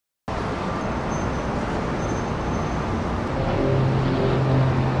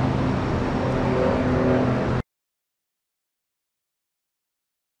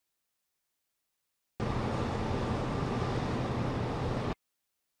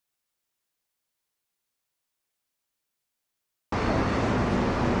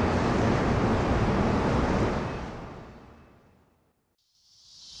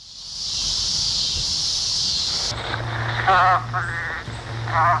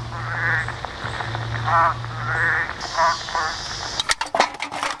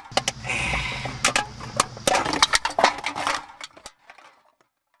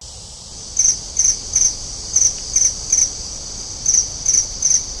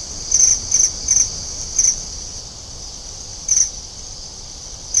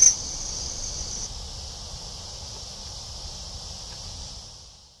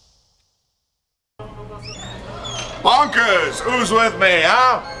Bonkers! Who's with me,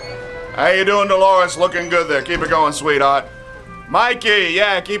 huh? How you doing, Dolores? Looking good there. Keep it going, sweetheart. Mikey,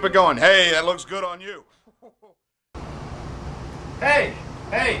 yeah, keep it going. Hey, that looks good on you. Hey,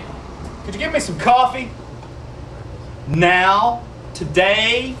 could you give me some coffee? Now?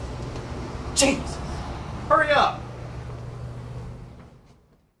 Today? Jeez, hurry up.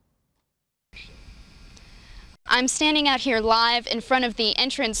 I'm standing out here live in front of the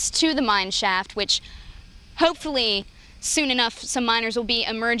entrance to the mine shaft, which hopefully soon enough some miners will be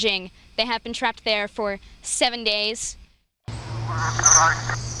emerging. They have been trapped there for 7 days.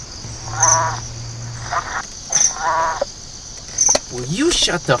 Will you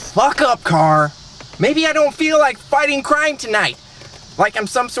shut the fuck up, Carr? Maybe I don't feel like fighting crime tonight. Like I'm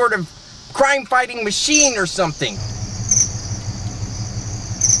some sort of crime-fighting machine or something.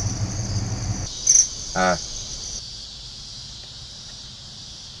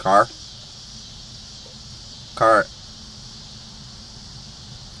 Carr? Carr,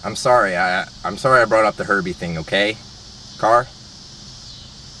 I'm sorry. I'm sorry I brought up the Herbie thing, okay? Carr?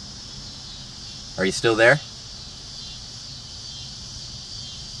 Are you still there?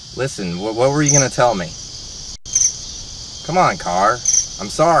 Listen, what were you gonna tell me? Come on, Carr. I'm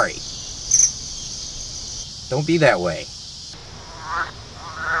sorry. Don't be that way.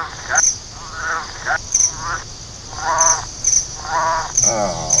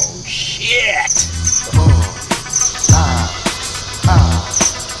 Oh, shit!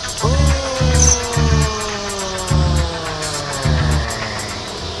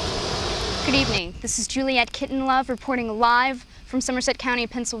 Good evening. This is Juliet Kittenlove reporting live from Somerset County,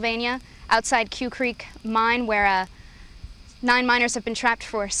 Pennsylvania, outside Q Creek Mine, where 9 miners have been trapped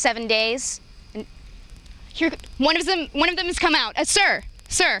for 7 days. And here, one of them has come out. Sir,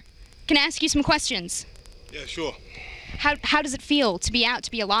 can I ask you some questions? Yeah, sure. How does it feel to be out,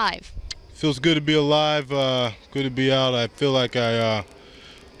 to be alive? Feels good to be alive. Good to be out. I feel like I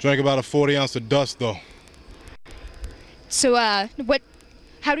drank about a 40 ounce of dust, though. So,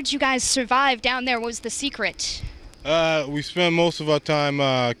 how did you guys survive down there? What was the secret? We spent most of our time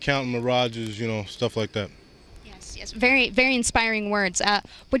counting mirages, you know, stuff like that. Yes, very, very inspiring words.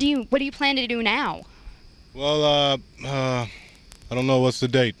 What do you plan to do now? Well, I don't know. What's the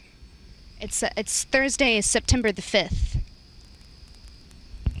date? It's Thursday, September the 5th.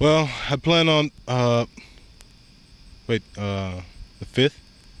 Well, I plan on the 5th?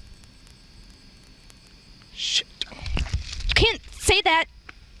 Shit. You can't say that.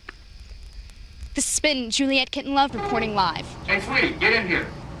 This has been Juliet Kittenlove reporting live. Hey, sweetie, get in here.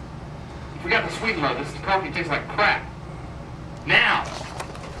 You forgot the sweet love. This coffee tastes like crap. Now!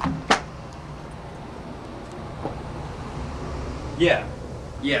 Yeah,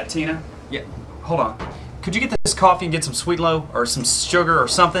 Tina. Yeah, hold on. Could you get this coffee and get some sweet low or some sugar or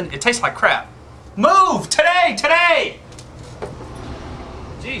something? It tastes like crap. Move! Today!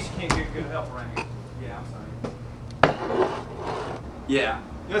 Jeez, you can't get good help around here. Yeah, I'm sorry. Yeah.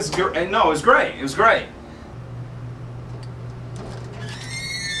 No, it was great. It was great.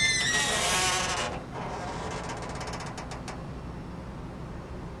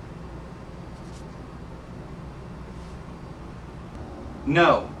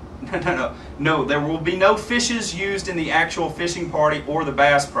 No, there will be no fishes used in the actual fishing party or the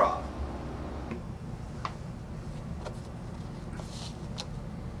bass prop.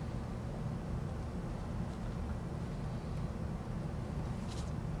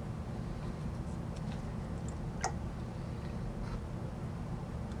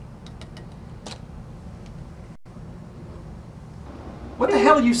 What the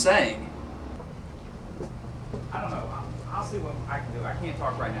hell are you saying? I don't know. I'll see what I can do. I can't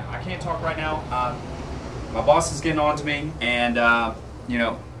talk right now. My boss is getting on to me, and, you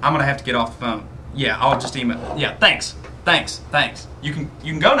know, I'm going to have to get off the phone. Yeah, I'll just email. Yeah, thanks. You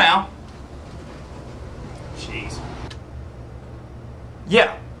can go now. Jeez.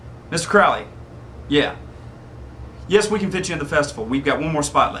 Yeah, Mr. Crowley. Yeah. Yes, we can fit you in the festival. We've got one more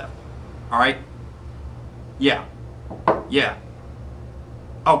spot left. All right? Yeah.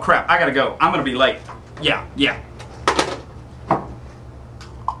 Oh, crap. I got to go. I'm going to be late. Yeah.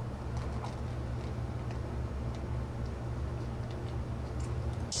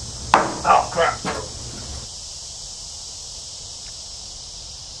 Oh, crap.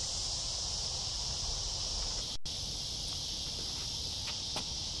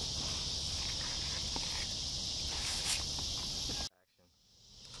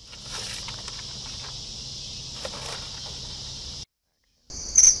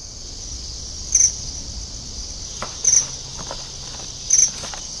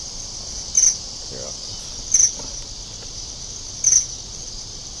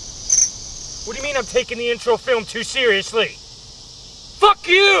 you mean I'm taking the intro film too seriously? Fuck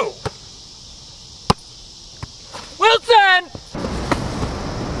you! Wilson!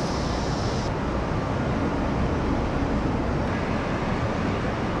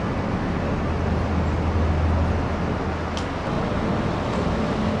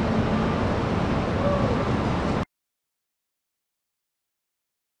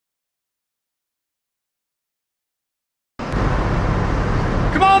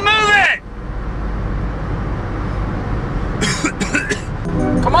 Come on, move it!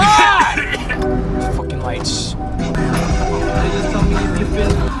 Come on! Fucking lights. Just tell me if you feel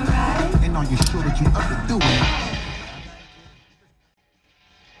it. And are you sure that you up to do it?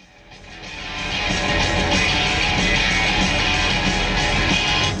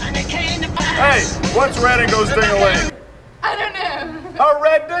 Hey, what's red and goes ding-a-ling? I don't know. A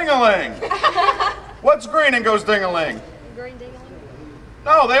red ding-a-ling. What's green and goes ding-a-ling? Green ding-a-ling?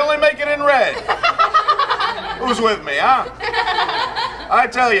 No, they only make it in red. Who's with me, huh? I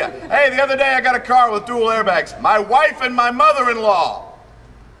tell you. Hey, the other day I got a car with dual airbags. My wife and my mother-in-law.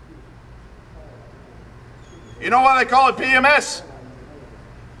 You know why they call it PMS?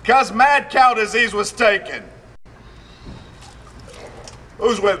 Because mad cow disease was taken.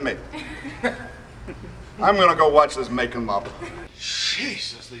 Who's with me? I'm gonna go watch this make 'em up.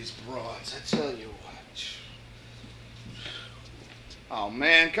 Jesus, these broads, I tell you what. Oh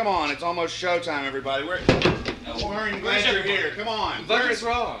man, come on, it's almost showtime, everybody. Warren, glad you're here. Come on. What is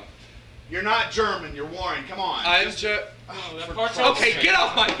wrong? You're not German, you're Warren, come on. I'm okay, get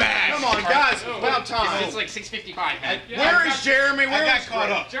off my back! Come on, guys, it's about time. It's like 6:55, man. Where is Jeremy? Where is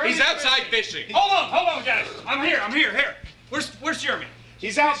caught up? He's outside fishing. Hold on, guys. I'm here. Where's Jeremy?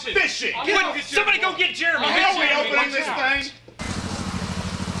 He's out fishing. Somebody go get Jeremy. How are we opening this thing?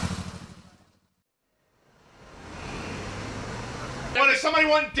 What, does somebody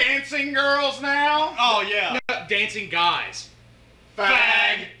want dancing girls now? Oh, yeah. No, dancing guys.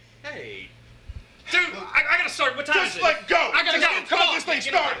 Fag. Hey. Dude, I gotta start. What time is Just it? let go. I gotta go. Come on, this thing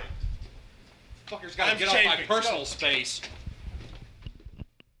get on. started. Fucker's gotta get off my personal space.